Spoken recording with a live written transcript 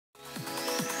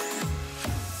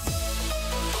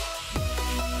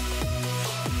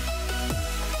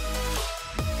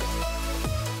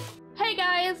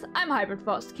I'm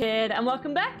HybridFoxKid, and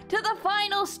welcome back to the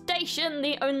final station,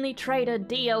 the Only Traitor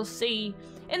DLC.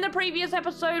 In the previous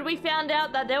episode, we found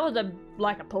out that there was a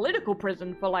political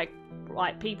prison for like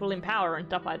people in power and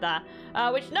stuff like that,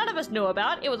 which none of us knew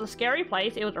about. It was a scary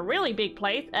place. It was a really big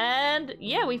place, and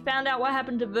yeah, we found out what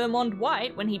happened to Vermont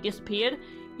White when he disappeared.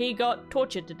 He got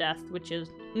tortured to death, which is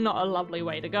not a lovely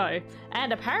way to go.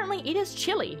 And apparently, it is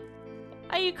chilly.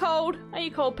 Are you cold? Are you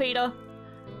cold, Peter?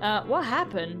 What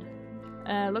happened?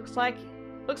 Looks like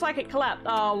it collapsed.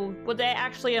 Oh, was there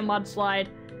actually a mudslide?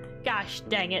 Gosh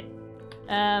dang it.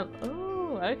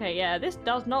 Oh, okay, yeah, this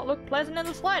does not look pleasant in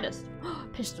the slightest.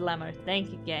 Pistol ammo,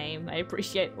 thank you, game. I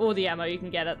appreciate all the ammo you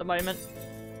can get at the moment.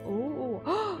 Ooh.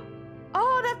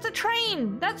 Oh, that's a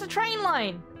train! That's a train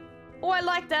line! Oh, I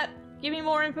like that. Give me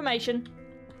more information.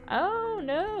 Oh,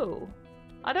 no.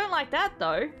 I don't like that,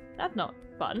 though. That's not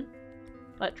fun.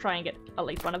 Let's try and get at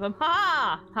least one of them.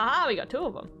 Ha! Ha! We got two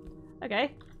of them.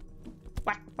 Okay.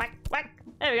 Whack, whack, whack.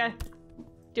 There we go.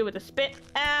 Deal with the spit.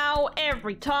 Ow!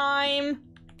 Every time.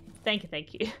 Thank you,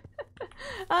 thank you.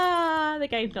 The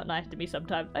game's not nice to me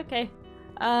sometimes. Okay.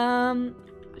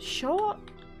 Sure.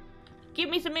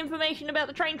 Give me some information about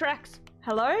the train tracks.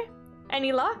 Hello?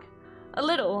 Any luck? A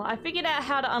little. I figured out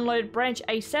how to unload branch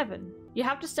A7. You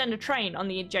have to send a train on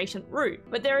the adjacent route,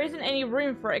 but there isn't any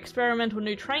room for experimental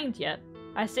new trains yet.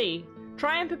 I see.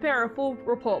 Try and prepare a full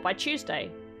report by Tuesday.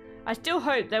 I still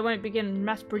hope they won't begin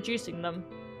mass producing them.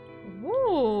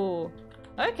 Woo!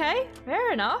 Okay,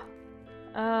 fair enough.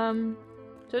 So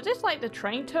is this like the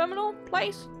train terminal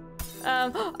place?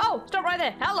 Oh, stop right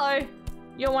there. Hello!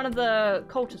 You're one of the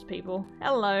cultist people.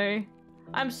 Hello.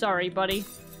 I'm sorry, buddy.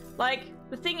 Like,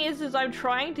 the thing is I'm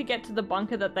trying to get to the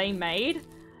bunker that they made,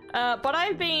 but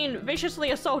I've been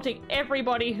viciously assaulting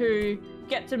everybody who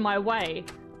gets in my way.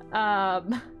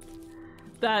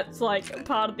 That's like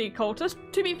part of the occultist.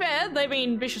 To be fair, they've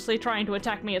been viciously trying to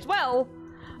attack me as well.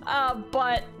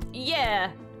 But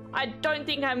yeah, I don't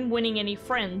think I'm winning any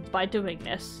friends by doing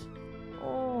this.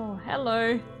 Oh,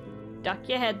 hello. Duck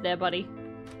your head there, buddy.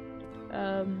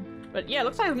 But yeah,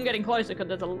 looks like I'm getting closer because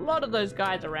there's a lot of those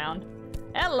guys around.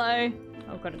 Hello.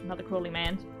 Oh, got another crawly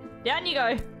man. Down you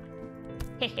go.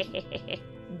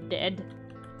 Dead.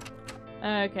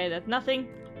 Okay, there's nothing.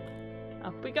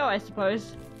 Up we go, I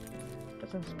suppose. Got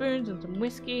some spoons and some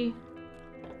whiskey.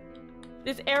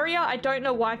 This area, I don't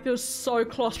know why, feels so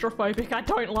claustrophobic. I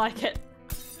don't like it.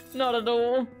 Not at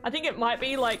all. I think it might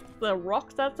be like the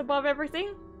rock that's above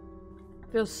everything.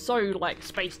 Feels so like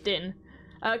spaced in.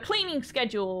 Cleaning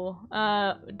schedule.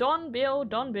 Don Bill.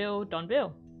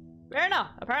 Fair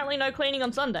enough. Apparently no cleaning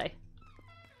on Sunday.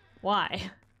 Why?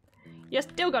 You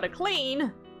still gotta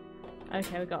clean.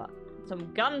 Okay, we got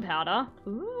some gunpowder.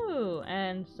 Ooh,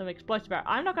 and some explosive barrel.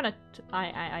 I'm not gonna.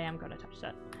 I am gonna touch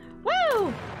that.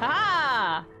 Woo!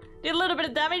 Ha! Did a little bit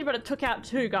of damage, but it took out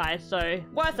two guys, so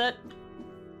worth it.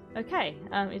 Okay.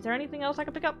 Is there anything else I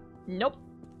can pick up? Nope.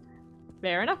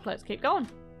 Fair enough. Let's keep going.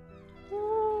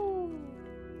 Ooh.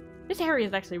 This area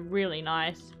is actually really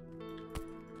nice.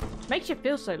 Makes you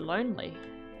feel so lonely.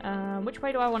 Which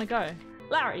way do I want to go?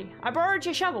 Larry, I borrowed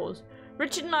your shovels.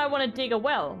 Richard and I want to dig a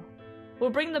well. We'll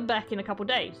bring them back in a couple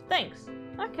days. Thanks.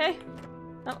 Okay.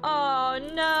 Oh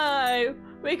no!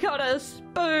 We got a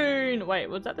spoon! Wait,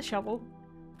 was that the shovel?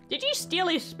 Did you steal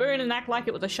his spoon and act like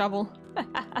it was a shovel?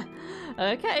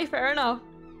 Okay, fair enough.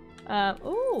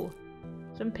 Ooh.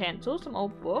 Some pencils, some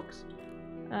old books.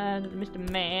 Mr.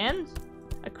 Mans.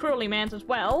 A Cruelly Mans as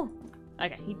well.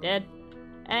 Okay, he's dead.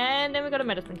 And then we got a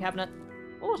medicine cabinet.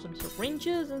 Oh, some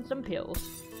syringes and some pills.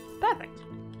 Perfect.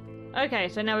 Okay,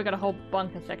 so now we've got a whole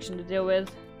bunker section to deal with.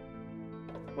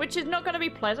 Which is not going to be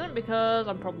pleasant because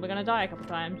I'm probably going to die a couple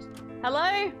times.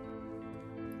 Hello?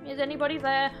 Is anybody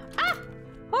there? Ah!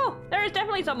 Oh, there is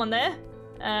definitely someone there.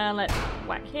 Let's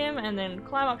whack him and then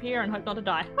climb up here and hope not to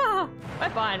die. Ah, we're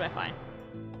fine, we're fine.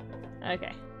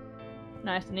 Okay.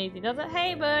 Nice and easy, does it?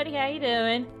 Hey, buddy, how you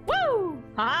doing? Woo!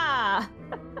 Ha!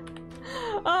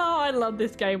 Oh, I love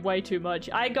this game way too much.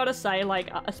 I gotta say, like,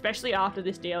 especially after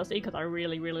this DLC, because I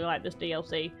really, really like this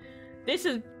DLC, this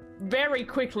has very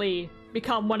quickly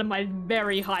become one of my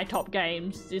very high top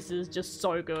games. This is just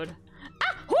so good.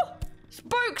 Ah! Oh!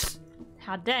 Spooks!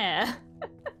 How dare.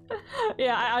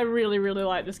 Yeah, I really, really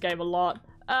like this game a lot.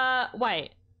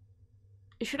 Wait.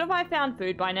 Should have I found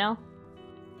food by now?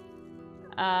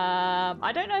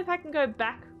 I don't know if I can go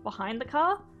back behind the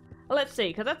car. Let's see,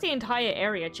 because that's the entire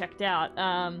area checked out.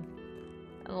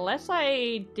 Unless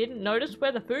I didn't notice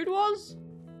where the food was?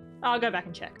 I'll go back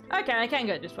and check. Okay, I can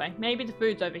go this way. Maybe the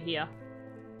food's over here.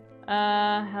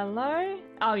 Hello?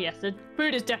 Oh yes, the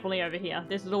food is definitely over here.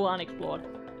 This is all unexplored.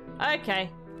 Okay,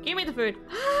 give me the food.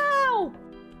 Ow!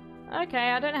 Okay,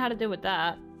 I don't know how to deal with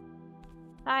that.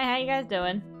 Hi, how you guys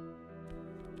doing?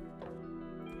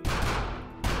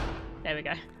 There we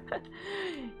go.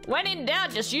 When in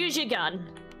doubt, just use your gun.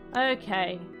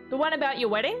 Okay. The one about your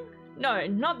wedding? No,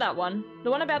 not that one.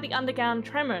 The one about the underground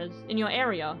tremors in your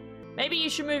area. Maybe you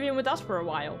should move in with us for a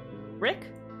while. Rick?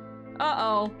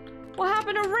 Uh-oh. What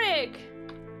happened to Rick?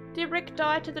 Did Rick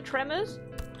die to the tremors?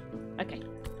 Okay.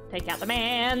 Take out the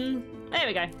man. There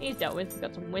we go. He's dealt with. We've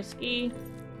got some whiskey.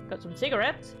 Got some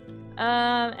cigarettes.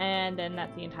 And then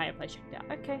that's the entire place checked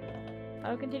out. Okay.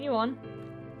 I'll continue on.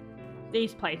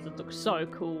 These places look so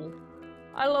cool.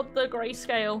 I love the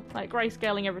grayscale. Like,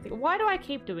 grayscaling everything. Why do I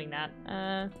keep doing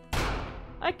that?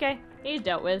 Okay. He's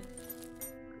dealt with.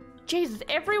 Jesus,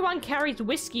 everyone carries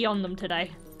whiskey on them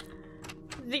today.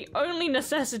 The only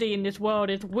necessity in this world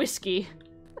is whiskey.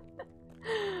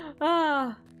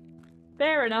 Ah.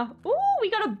 Fair enough. Ooh,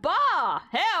 we got a bar!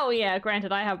 Hell yeah!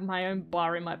 Granted, I have my own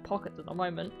bar in my pockets at the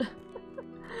moment.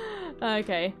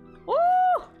 Okay. Woo!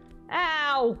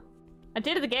 Ow! I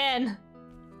did it again.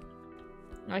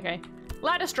 Okay.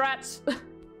 Ladder strats.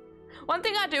 One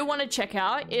thing I do want to check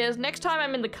out is next time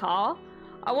I'm in the car,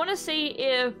 I want to see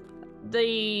if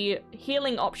the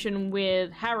healing option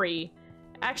with Harry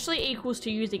actually equals to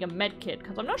using a medkit,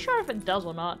 because I'm not sure if it does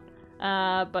or not.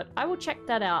 But I will check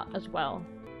that out as well.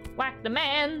 Whack the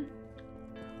man!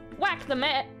 Whack the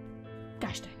man!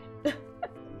 Gosh dang it.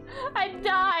 I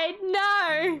died!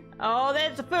 No! Oh,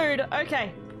 there's the food.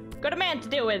 Okay. Got a man to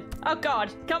deal with. Oh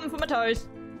god, coming for my toes.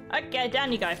 Okay,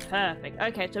 down you go. Perfect.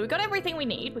 Okay, so we got everything we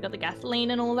need. We got the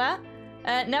gasoline and all that.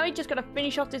 Now we just gotta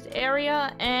finish off this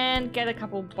area and get a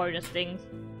couple bonus things.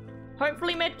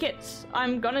 Hopefully medkits.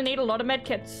 I'm gonna need a lot of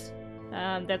medkits.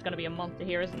 There's gonna be a monster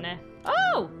here, isn't there?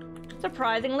 Oh!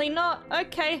 Surprisingly not.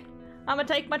 Okay. I'm gonna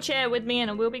take my chair with me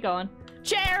and we'll be going.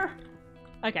 Chair!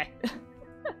 Okay.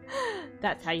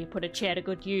 That's how you put a chair to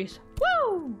good use.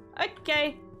 Woo!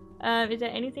 Okay. Is there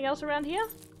anything else around here?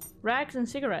 Rags and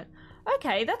cigarette.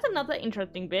 Okay, that's another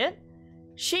interesting bit.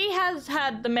 She has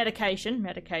had the medication,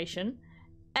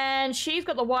 and she's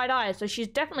got the white eyes, so she's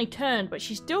definitely turned, but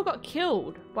she still got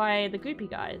killed by the goopy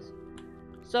guys.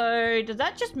 So, does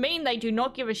that just mean they do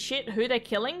not give a shit who they're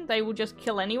killing? They will just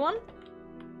kill anyone?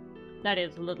 That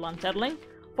is a little unsettling.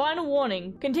 Final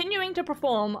warning. Continuing to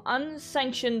perform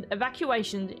unsanctioned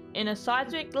evacuations in a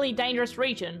seismically dangerous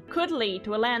region could lead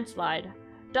to a landslide.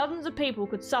 Dozens of people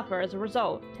could suffer as a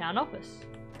result. Town office.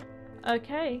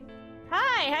 Okay.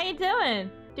 Hi, how you doing?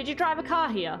 Did you drive a car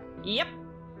here? Yep.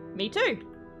 Me too.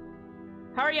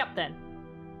 Hurry up then.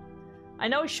 I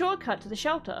know a shortcut to the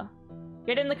shelter.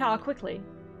 Get in the car quickly.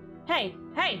 Hey,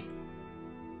 hey!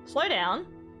 Slow down.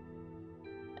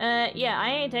 Yeah,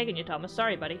 I ain't taking you, Thomas.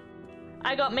 Sorry, buddy.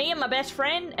 I got me and my best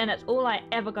friend, and that's all I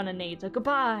ever gonna need, so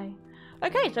goodbye.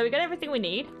 Okay, so we got everything we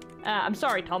need. I'm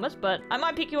sorry, Thomas, but I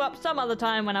might pick you up some other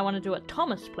time when I want to do a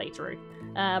Thomas playthrough.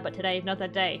 But today's not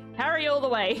that day. Harry all the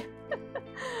way.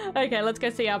 Okay, let's go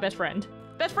see our best friend.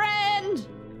 Best friend!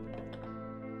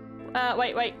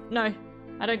 Wait, no.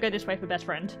 I don't go this way for best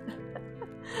friend.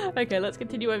 Okay, let's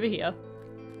continue over here.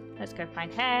 Let's go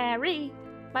find Harry.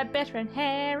 My best friend,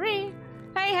 Harry.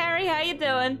 Hey, Harry, how you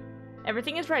doing?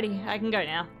 Everything is ready. I can go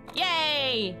now.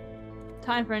 Yay!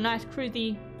 Time for a nice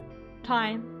cruisy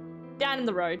time down in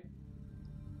the road.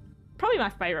 Probably my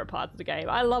favorite part of the game.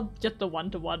 I love just the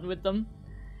one-to-one with them.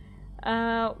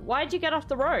 Why'd you get off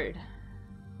the road?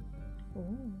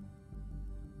 Ooh.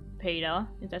 Peter,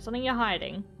 is there something you're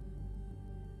hiding?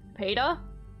 Peter?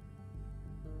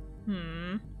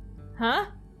 Huh?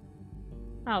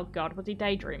 Oh god, was he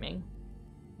daydreaming?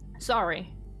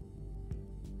 Sorry.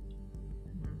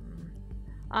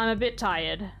 I'm a bit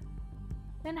tired.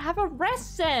 Then have a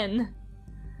rest then!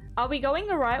 Are we going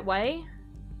the right way?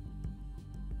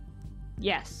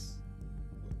 Yes.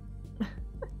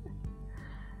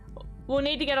 We'll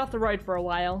need to get off the road for a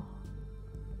while.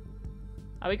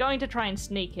 Are we going to try and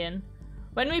sneak in?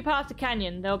 When we pass the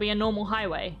canyon, there'll be a normal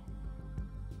highway.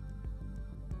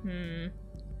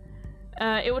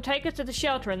 It will take us to the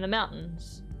shelter in the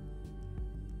mountains.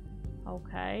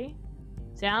 Okay.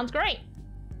 Sounds great.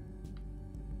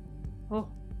 Oh.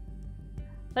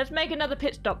 Let's make another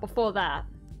pit stop before that.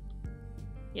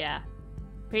 Yeah.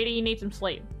 Peter, you need some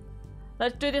sleep.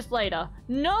 Let's do this later.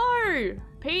 No!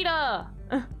 Peter!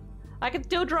 I can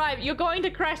still drive. You're going to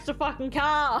crash the fucking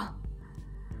car.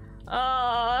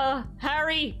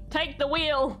 Harry, take the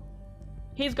wheel.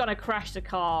 He's gonna crash the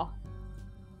car.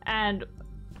 And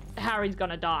Harry's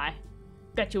gonna die.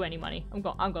 Bet you any money. I'm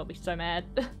gonna be so mad.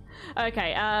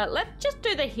 Okay, let's just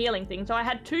do the healing thing. So I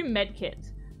had 2 med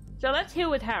kits. So let's heal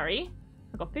with Harry.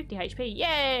 I've got 50 HP.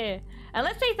 Yeah! And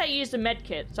let's see if they use the med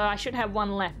kit. So I should have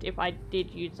one left if I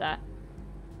did use that.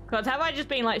 Because have I just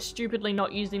been like stupidly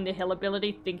not using the heal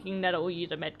ability thinking that it will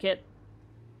use a med kit?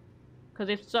 Because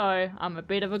if so, I'm a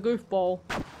bit of a goofball.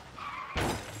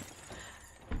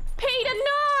 Peter,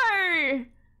 no!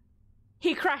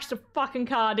 He crashed the fucking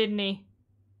car, didn't he?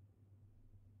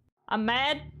 I'm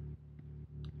mad.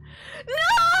 No!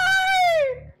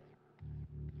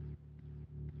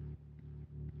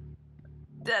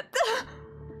 No!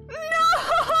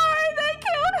 They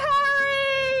killed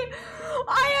Harry!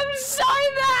 I am so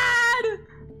mad!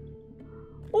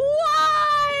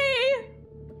 Why?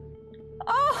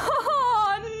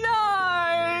 Oh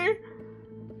no!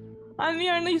 I'm the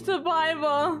only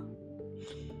survivor.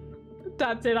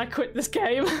 That's it, I quit this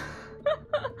game.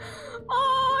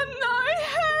 Oh no,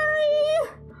 Harry!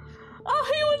 Oh,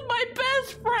 he was my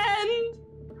best friend!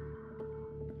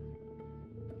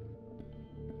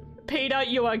 Peter,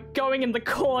 you are going in the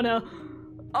corner.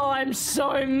 Oh, I'm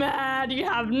so mad. You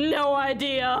have no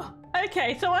idea.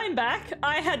 Okay, so I'm back.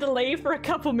 I had to leave for a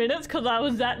couple minutes because I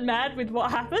was that mad with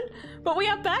what happened. But we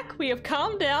are back. We have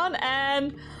calmed down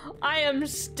and I am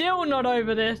still not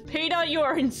over this. Peter, you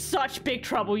are in such big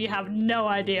trouble. You have no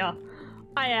idea.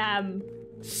 I am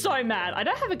so mad. I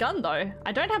don't have a gun though.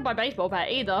 I don't have my baseball bat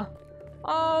either.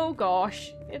 Oh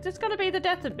gosh. Is this gonna be the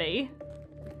death of me?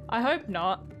 I hope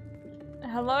not.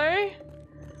 Hello?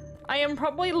 I am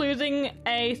probably losing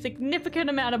a significant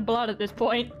amount of blood at this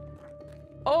point.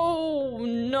 Oh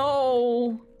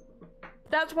no.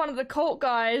 That's one of the cult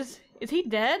guys. Is he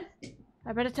dead?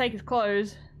 I better take his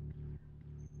clothes.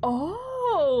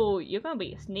 Oh, you're gonna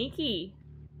be sneaky.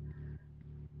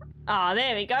 Ah,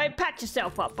 there we go. Patch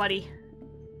yourself up, buddy.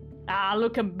 Ah,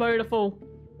 looking beautiful.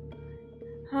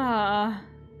 Ah,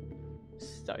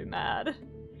 so mad.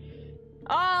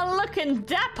 Ah, looking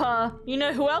dapper. You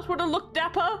know who else would have looked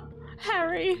dapper?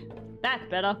 Harry. That's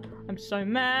better. I'm so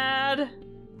mad.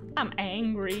 I'm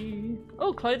angry.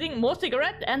 Oh, clothing, more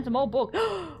cigarettes, and some old book.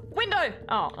 Window!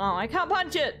 Oh, I can't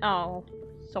punch it. Oh,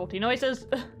 salty noises.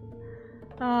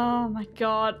 Oh my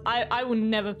god. I will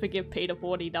never forgive Peter for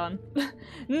what he done.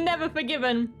 Never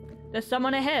forgiven. There's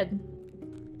someone ahead.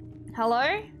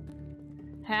 Hello?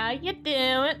 How you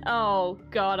doing? Oh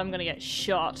god, I'm gonna get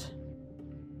shot.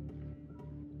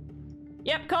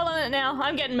 Yep, calling it now.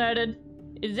 I'm getting murdered.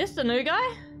 Is this the new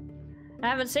guy? I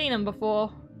haven't seen him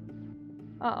before.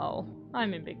 Uh-oh,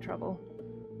 I'm in big trouble.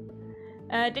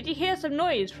 Did you hear some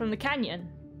noise from the canyon?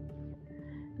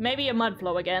 Maybe a mud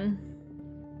flow again.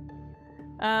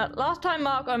 Last time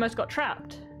Mark almost got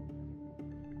trapped.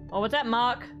 Or was that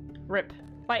Mark? Rip.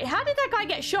 Wait, how did that guy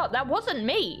get shot? That wasn't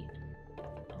me.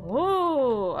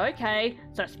 Oh, okay.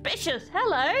 Suspicious.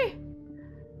 Hello.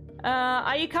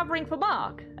 Are you covering for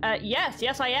Mark?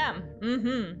 Yes, I am.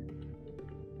 Mm-hmm.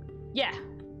 Yeah.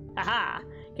 Haha.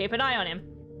 Keep an eye on him.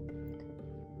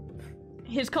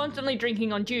 He's constantly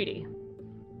drinking on duty.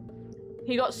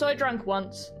 He got so drunk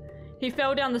once, he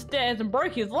fell down the stairs and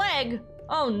broke his leg.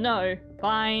 Oh no.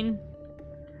 Fine.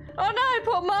 Oh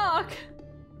no, poor Mark.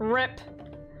 Rip.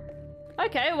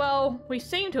 Okay, well, we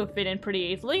seem to have fit in pretty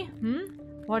easily.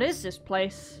 What is this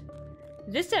place?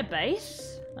 Is this their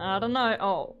base? I don't know.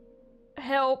 Oh.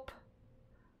 Help.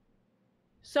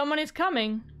 Someone is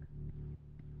coming.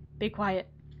 Be quiet.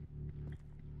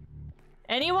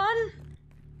 Anyone?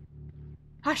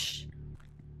 Hush.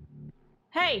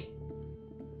 Hey.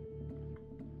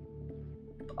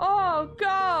 Oh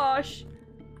gosh.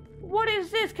 What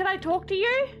is this? Can I talk to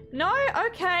you? No?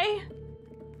 Okay.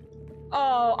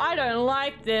 Oh, I don't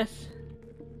like this.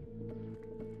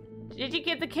 Did you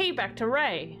give the key back to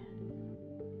Ray?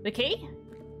 The key?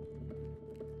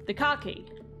 The car key.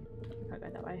 I'll go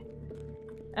that way.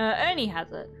 Ernie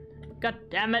has it. God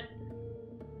damn it.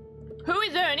 Who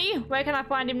is Ernie? Where can I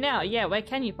find him now? Yeah, where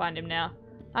can you find him now?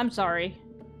 I'm sorry.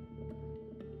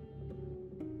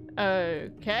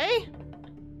 Okay.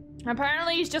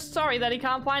 Apparently he's just sorry that he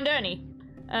can't find Ernie.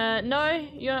 No,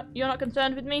 you're not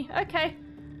concerned with me? Okay.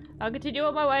 I'll continue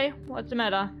on my way. What's the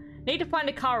matter? Need to find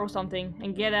a car or something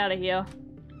and get out of here.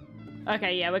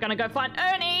 Okay, yeah, we're gonna go find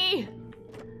Ernie!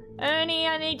 Ernie,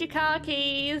 I need your car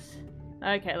keys.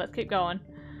 Okay, let's keep going.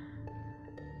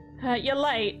 You're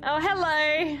late. Oh,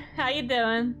 hello. How you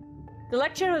doing? The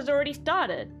lecture has already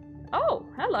started. Oh,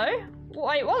 hello.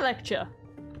 Wait, what lecture?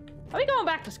 Are we going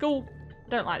back to school?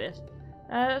 Don't like this.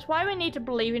 That's why we need to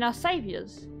believe in our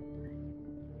saviors.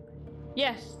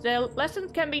 Yes, their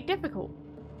lessons can be difficult.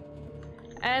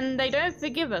 And they don't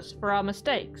forgive us for our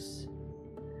mistakes.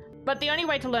 But the only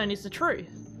way to learn is the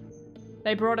truth.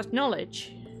 They brought us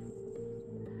knowledge.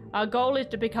 Our goal is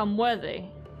to become worthy.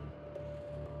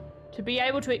 To be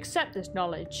able to accept this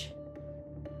knowledge.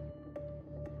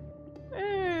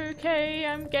 Okay,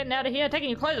 I'm getting out of here,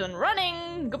 taking your clothes and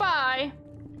running. Goodbye.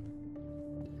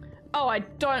 Oh, I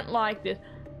don't like this.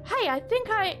 Hey,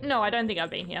 no, I don't think I've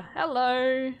been here.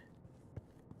 Hello.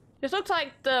 This looks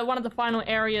like one of the final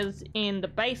areas in the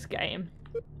base game.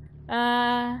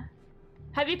 Have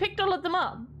you picked all of them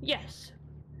up? Yes.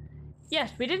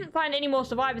 Yes, we didn't find any more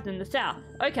survivors in the south.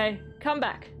 Okay, come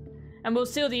back. And we'll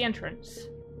seal the entrance.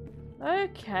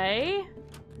 Okay.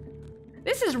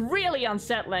 This is really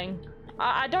unsettling.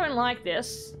 I don't like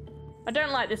this. I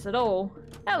don't like this at all.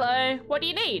 Hello, what do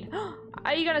you need?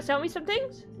 Are you gonna sell me some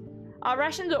things? Our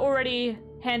rations are already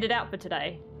handed out for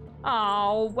today.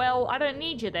 Oh, well, I don't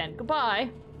need you then. Goodbye.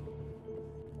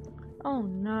 Oh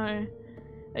no.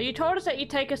 You told us that you'd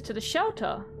take us to the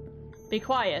shelter. Be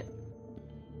quiet.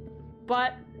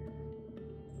 But,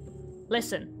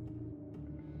 listen.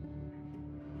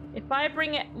 If I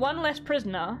bring one less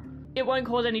prisoner, it won't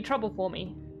cause any trouble for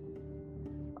me.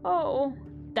 Oh,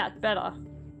 that's better.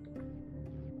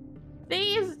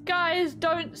 These guys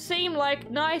don't seem like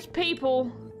nice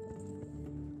people.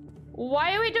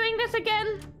 Why are we doing this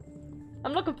again?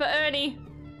 I'm looking for Ernie.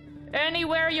 Ernie,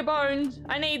 where are your bones?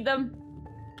 I need them.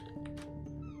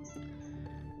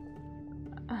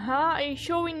 Are you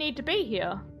sure we need to be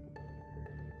here?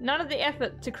 None of the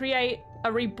effort to create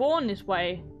a reborn this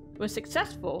way was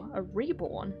successful. A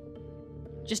reborn?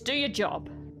 Just do your job.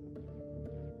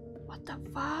 What the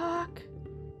fuck?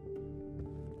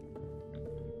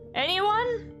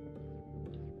 Anyone?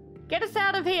 Get us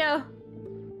out of here.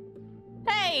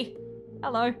 Hey!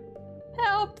 Hello.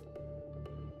 Help!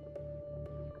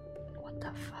 What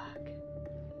the fuck?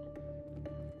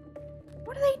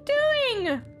 What are they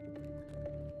doing?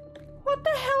 What the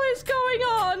hell is going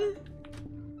on?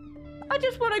 I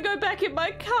just want to go back in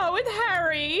my car with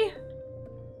Harry.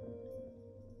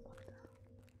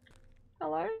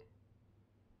 Hello?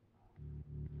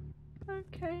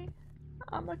 Okay.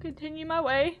 I'm gonna continue my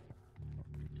way.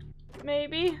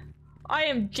 Maybe. I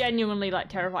am genuinely like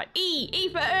terrified. E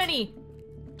for Ernie!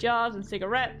 Jars and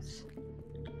cigarettes.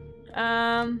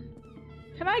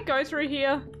 Can I go through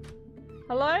here?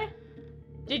 Hello?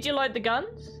 Did you load the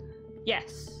guns?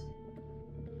 Yes.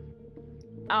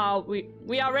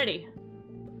 We are ready.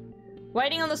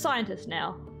 Waiting on the scientist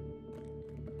now.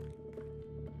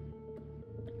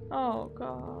 Oh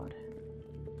god.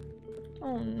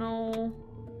 Oh no.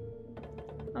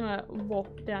 I'm gonna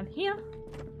walk down here.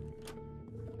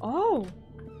 Oh!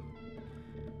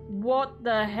 What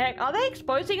the heck? Are they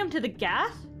exposing him to the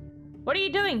gas? What are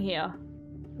you doing here?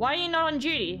 Why are you not on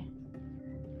duty?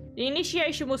 The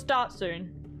initiation will start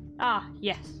soon. Ah,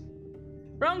 yes.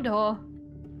 Wrong door.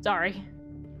 Sorry.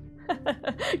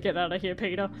 Get out of here,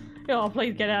 Peter. Oh,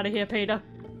 please get out of here, Peter.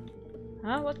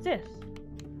 Huh? What's this?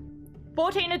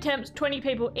 14 attempts, 20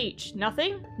 people each.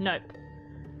 Nothing? Nope.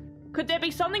 Could there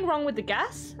be something wrong with the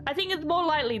gas? I think it's more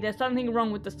likely there's something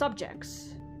wrong with the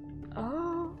subjects.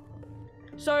 Oh.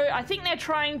 So I think they're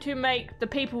trying to make the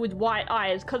people with white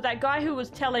eyes, because that guy who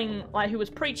was who was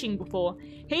preaching before,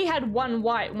 he had one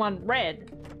white, one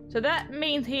red. So that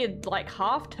means he had like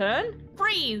half turn?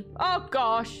 Freeze! Oh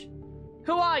gosh.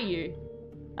 Who are you?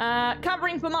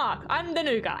 Covering for Mark. I'm the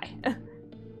new guy.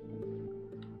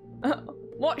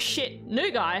 What shit?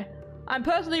 New guy? I'm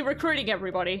personally recruiting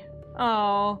everybody.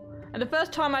 Oh. And the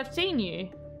first time I've seen you.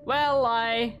 Well,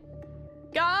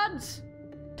 Guards!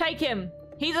 Take him.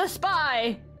 He's a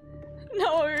spy.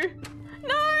 No.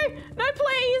 No! No,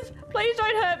 please! Please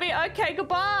don't hurt me. Okay,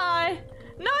 goodbye.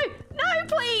 No! No,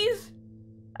 please!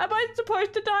 Am I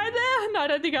supposed to die there? No, I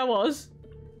don't think I was.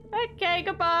 Okay,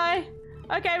 goodbye.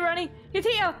 Okay, Ronnie. He's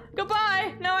here.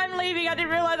 Goodbye. No, I'm leaving. I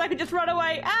didn't realize I could just run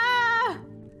away. Ah!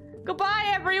 Goodbye,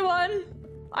 everyone.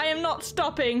 I am not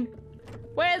stopping.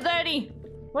 Where's Ernie?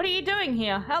 What are you doing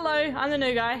here? Hello, I'm the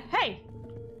new guy. Hey.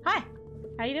 Hi.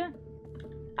 How you doing?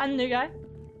 I'm the new guy.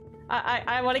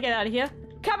 I want to get out of here.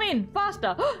 Come in,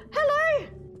 faster. Hello.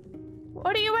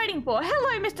 What are you waiting for?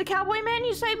 Hello, Mr. Cowboy Man.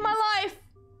 You saved my life.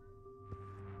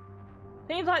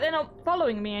 Seems like they're not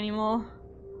following me anymore.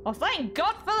 Oh, thank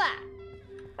God for that.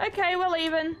 Okay, we're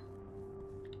leaving.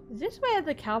 Is this where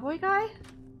the cowboy guy?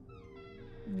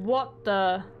 What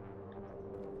the?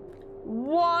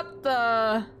 What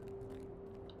the?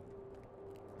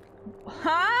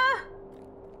 Huh?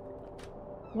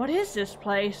 What is this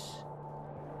place?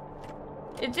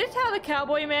 Is this how the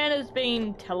cowboy man has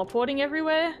been teleporting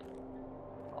everywhere?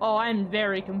 Oh, I'm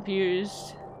very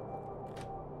confused.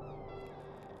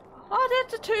 Oh,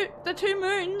 that's the two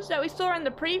moons that we saw in the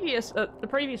previous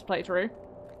playthrough.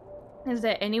 Is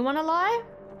there anyone alive?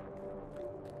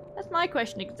 That's my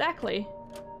question exactly.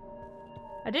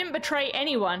 I didn't betray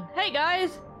anyone. Hey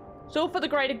guys! It's all for the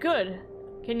greater good.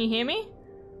 Can you hear me?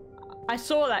 I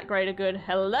saw that greater good.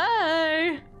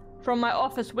 Hello? From my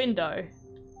office window.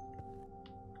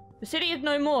 The city is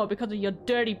no more because of your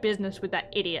dirty business with that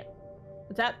idiot.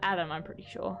 Was that Adam, I'm pretty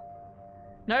sure.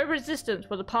 No resistance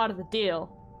was a part of the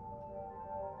deal.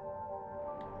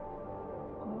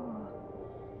 Oh.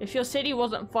 If your city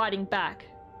wasn't fighting back,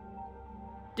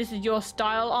 this is your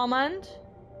style, Armand?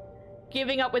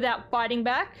 Giving up without fighting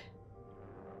back?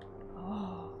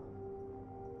 Oh.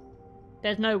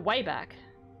 There's no way back.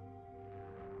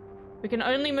 We can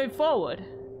only move forward.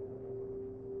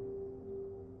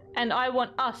 And I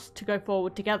want us to go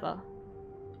forward together.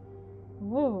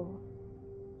 Whoa.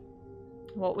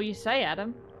 What will you say,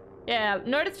 Adam? Yeah,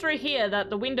 notice through here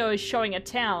that the window is showing a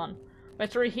town.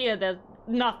 But through here there's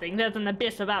nothing. There's an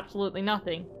abyss of absolutely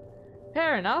nothing.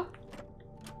 Fair enough.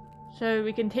 So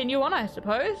we continue on, I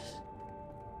suppose.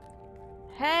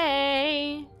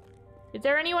 Hey! Is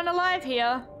there anyone alive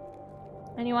here?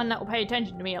 Anyone that will pay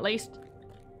attention to me, at least.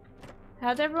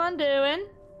 How's everyone doing?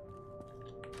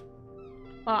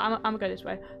 Oh, I'm gonna go this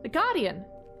way. The Guardian!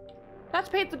 That's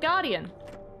Pete the Guardian.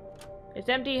 It's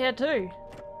empty here too.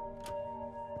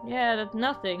 Yeah, there's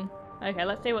nothing. Okay,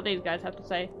 let's see what these guys have to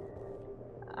say.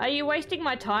 Are you wasting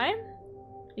my time?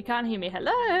 You can't hear me.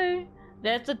 Hello?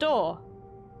 There's the door.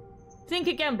 Think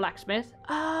again, blacksmith.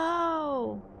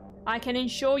 Oh! I can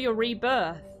ensure your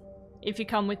rebirth if you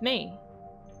come with me.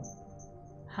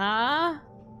 Huh?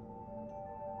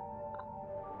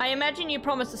 I imagine you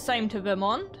promised the same to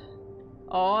Vermont?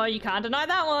 Oh, you can't deny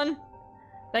that one.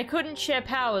 They couldn't share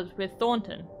powers with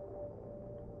Thornton.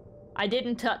 I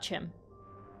didn't touch him.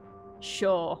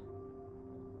 Sure.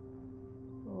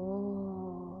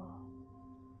 Oh.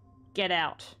 Get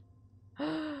out.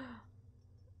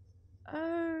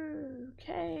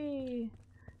 Okay.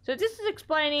 So this is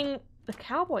explaining the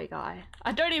cowboy guy.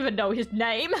 I don't even know his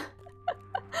name.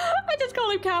 I just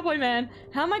call him Cowboy Man.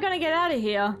 How am I gonna get out of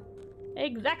here?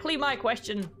 Exactly my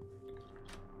question.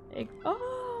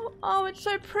 Oh, it's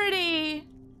so pretty.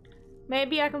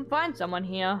 Maybe I can find someone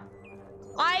here.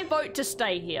 I vote to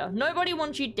stay here. Nobody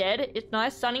wants you dead. It's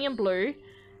nice, sunny and blue.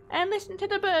 And listen to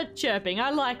the bird chirping.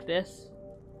 I like this.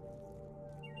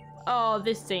 Oh,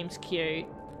 this seems cute.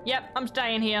 Yep, I'm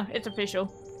staying here. It's official.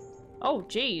 Oh,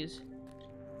 geez.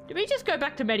 Did we just go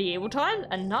back to medieval times?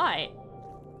 A night?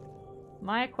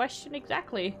 My question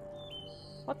exactly.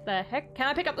 What the heck? Can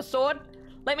I pick up the sword?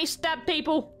 Let me stab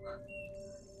people.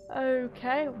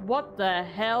 Okay, what the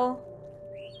hell?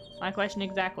 My question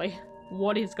exactly.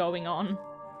 What is going on?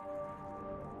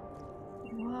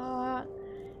 What?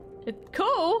 It's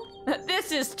cool.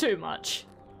 This is too much.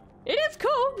 It is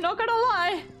cool, not gonna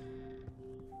lie.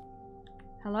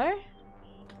 Hello?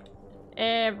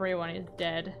 Everyone is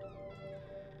dead.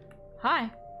 Hi.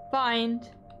 Find.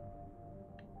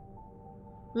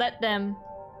 Let them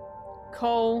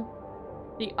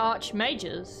call the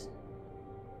archmages.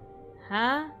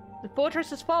 Huh? The fortress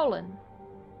has fallen.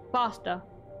 Faster.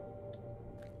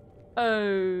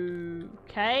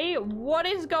 Okay, what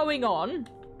is going on?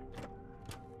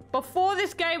 Before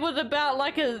this game was about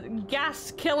like a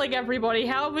gas killing everybody,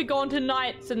 how have we gone to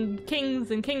knights and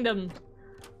kings and kingdoms?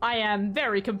 I am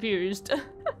very confused.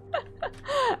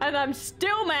 And I'm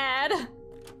still mad.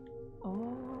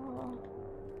 Oh.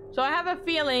 So I have a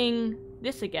feeling,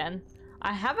 this again.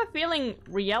 I have a feeling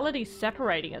reality's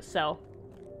separating itself.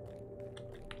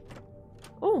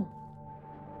 Ooh.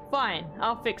 Fine,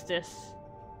 I'll fix this.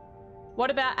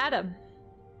 What about Adam?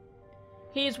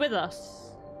 He is with us.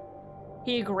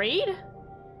 He agreed?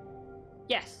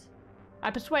 Yes. I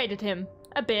persuaded him.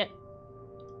 A bit.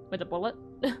 With a bullet.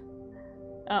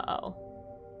 Uh-oh.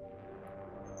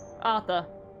 Arthur.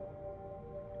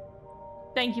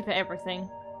 Thank you for everything.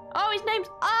 Oh, his name's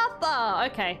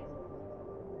Arthur! Okay.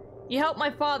 You helped my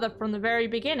father from the very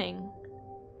beginning.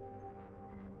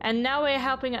 And now we're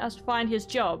helping us find his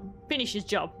job. Finish his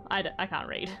job. I can't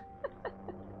read.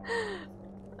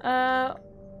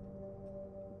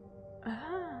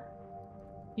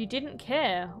 You didn't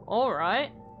care.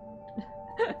 Alright.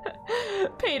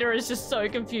 Peter is just so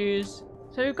confused.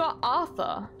 So we've got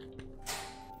Arthur.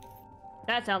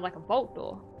 That sounds like a vault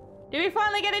door. Did we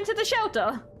finally get into the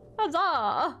shelter?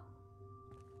 Huzzah!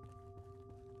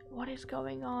 What is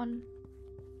going on?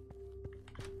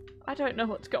 I don't know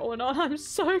what's going on. I'm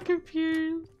so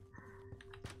confused.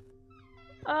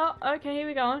 Oh, okay, here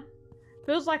we go.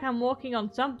 Feels like I'm walking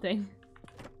on something.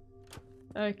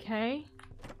 Okay.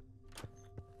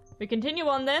 We continue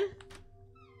on then.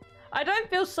 I don't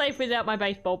feel safe without my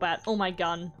baseball bat or my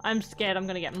gun. I'm scared I'm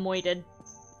gonna get moited.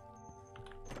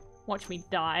 Watch me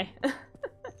die.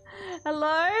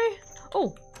 Hello?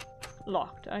 Oh,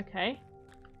 locked. Okay.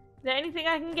 Is there anything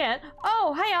I can get?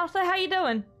 Oh, hey Arthur, how you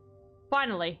doing?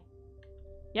 Finally.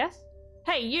 Yes?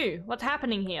 Hey, you! What's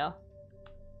happening here?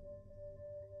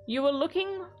 You were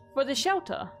looking for the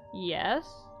shelter? Yes.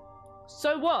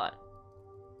 So what?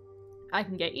 I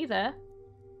can get you there.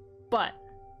 But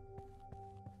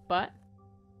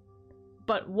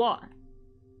what?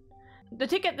 The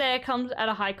ticket there comes at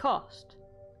a high cost.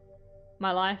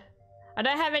 My life. I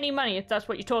don't have any money if that's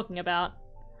what you're talking about.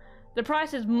 The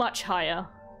price is much higher.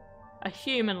 A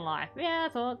human life. Yeah,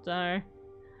 I thought so.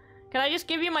 Can I just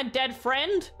give you my dead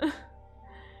friend? Do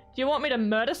you want me to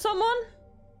murder someone?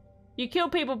 You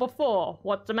killed people before.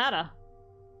 What's the matter?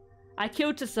 I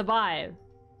killed to survive.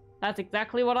 That's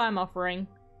exactly what I'm offering.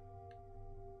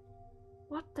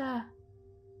 What the?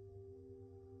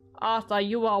 Arthur,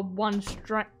 you are one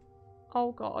strength.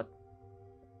 Oh god.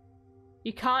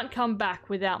 You can't come back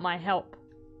without my help.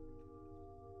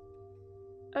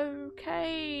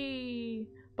 Okay.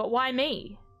 But why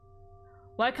me?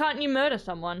 Why can't you murder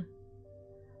someone?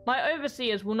 My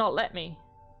overseers will not let me.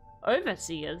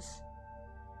 Overseers?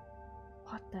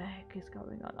 What the heck is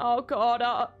going on? Oh god,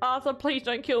 Arthur, please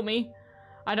don't kill me.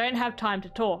 I don't have time to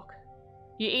talk.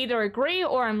 You either agree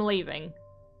or I'm leaving.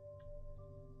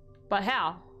 But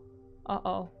how?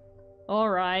 Uh-oh.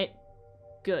 Alright.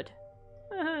 Good.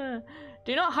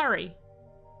 Do not hurry.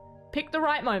 Pick the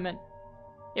right moment.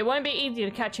 It won't be easy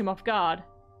to catch him off guard.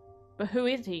 But who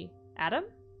is he? Adam?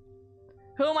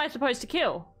 Who am I supposed to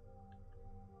kill?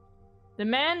 The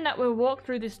man that will walk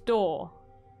through this door.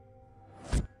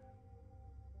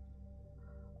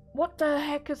 What the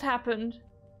heck has happened?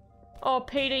 Oh,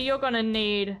 Peter, you're gonna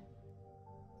need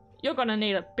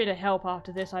a bit of help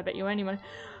after this, I bet you anyway.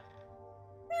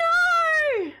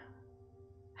 No!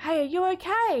 Hey, are you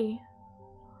okay?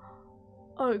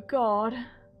 Oh god.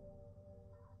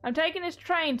 I'm taking this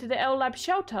train to the L Lab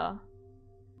shelter.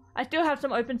 I still have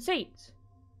some open seats.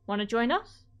 Wanna join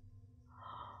us?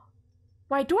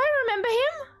 Wait, do I remember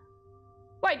him?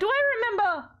 Wait, do I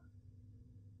remember?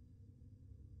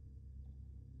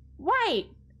 Wait.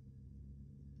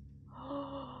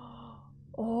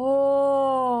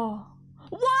 Oh.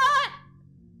 What?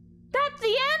 That's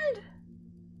the end?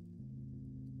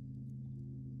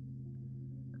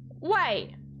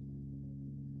 Wait.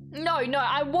 No,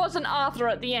 I wasn't Arthur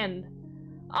at the end.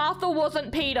 Arthur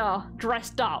wasn't Peter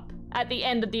dressed up at the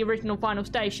end of the original Final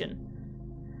Station.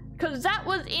 Because that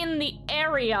was in the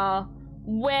area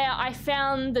where I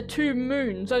found the 2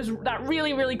 moons. That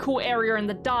really, really cool area in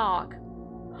the dark.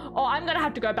 Oh, I'm gonna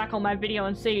have to go back on my video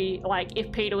and see, like,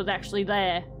 if Peter was actually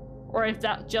there. Or if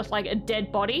that's just, like, a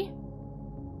dead body.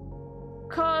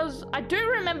 Because I do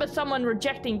remember someone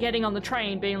rejecting getting on the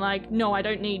train, being like, no, I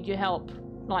don't need your help.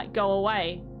 Like, go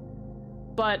away.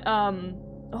 But, oh.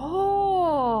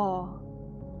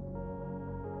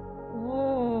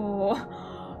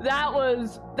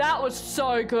 That was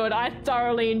so good. I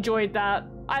thoroughly enjoyed that.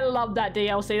 I love that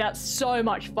DLC. That's so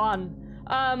much fun.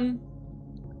 I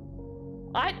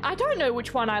don't know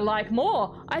which one I like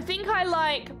more. I think I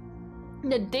like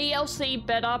the DLC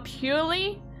better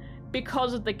purely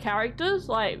because of the characters.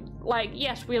 Like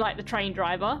yes, we like the train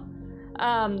driver.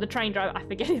 I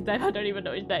forget his name. I don't even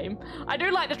know his name. I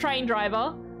do like the train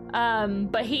driver.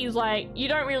 But he's like, you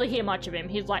don't really hear much of him.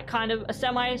 He's like kind of a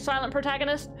semi-silent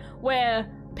protagonist, where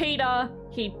Peter,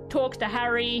 he talks to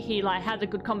Harry, he like has a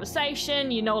good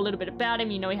conversation, you know a little bit about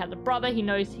him, you know he has a brother, he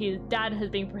knows his dad has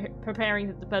been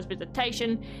preparing the first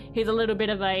visitation, he's a little bit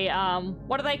of a,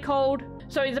 what are they called?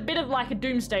 So he's a bit of like a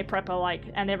doomsday prepper, like,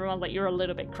 and everyone's like, you're a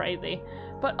little bit crazy.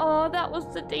 But oh, that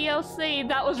was the DLC.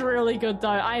 That was really good though.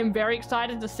 I am very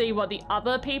excited to see what the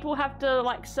other people have to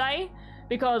like say,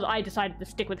 because I decided to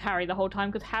stick with Harry the whole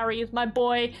time because Harry is my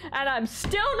boy and I'm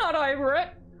still not over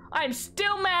it. I'm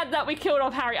still mad that we killed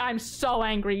off Harry. I'm so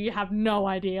angry, you have no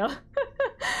idea.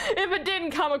 If it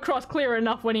didn't come across clear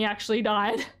enough when he actually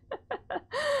died.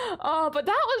 Oh, but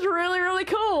that was really, really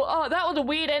cool. Oh, that was a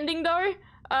weird ending though.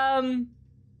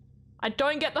 I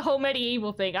don't get the whole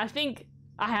medieval thing. I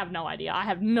have no idea. I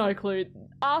have no clue.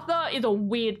 Arthur is a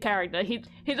weird character.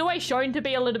 He's always shown to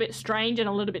be a little bit strange and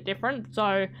a little bit different,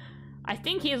 so I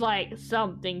think he's like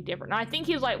something different. I think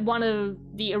he's like one of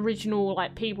the original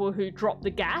like people who dropped the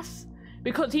gas,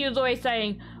 because he was always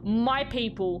saying, my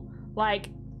people, like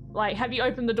have you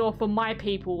opened the door for my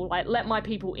people, like let my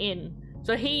people in.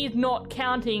 So he's not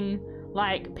counting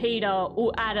like Peter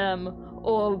or Adam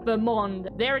or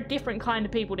Vermont. They're a different kind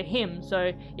of people to him.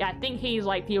 So yeah, I think he's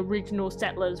like the original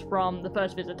settlers from the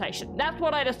first visitation. That's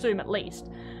what I'd assume at least.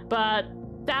 But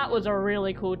that was a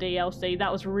really cool DLC.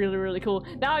 That was really, really cool.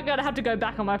 Now I'm gonna have to go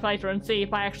back on my playthrough and see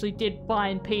if I actually did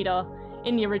find Peter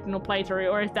in the original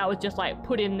playthrough, or if that was just like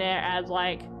put in there as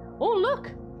like, oh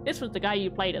look, this was the guy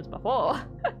you played as before.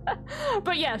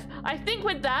 But yes, I think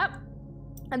with that,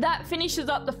 and that finishes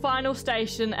up the final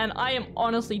station, and I am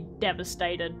honestly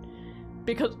devastated.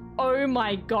 Because, oh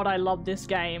my god, I love this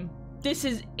game. This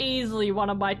is easily one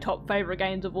of my top favorite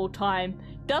games of all time.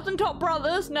 Doesn't top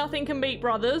Brothers, nothing can beat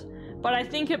Brothers, but I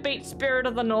think it beats Spirit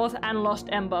of the North and Lost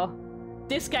Ember.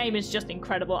 This game is just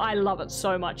incredible. I love it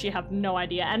so much, you have no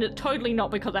idea. And it's totally not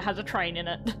because it has a train in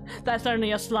it. That's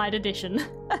only a slight addition.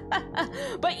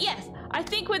 But yes, I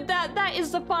think with that, that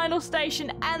is the final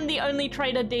station and the only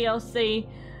Traitor DLC.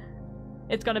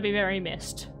 It's gonna be very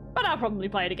missed. But I'll probably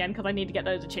play it again because I need to get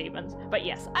those achievements. But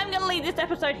yes, I'm gonna leave this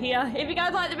episode here. If you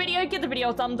guys like the video, give the video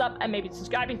a thumbs up and maybe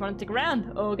subscribe if you want to stick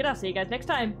around. Or good, I'll see you guys next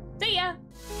time. See ya!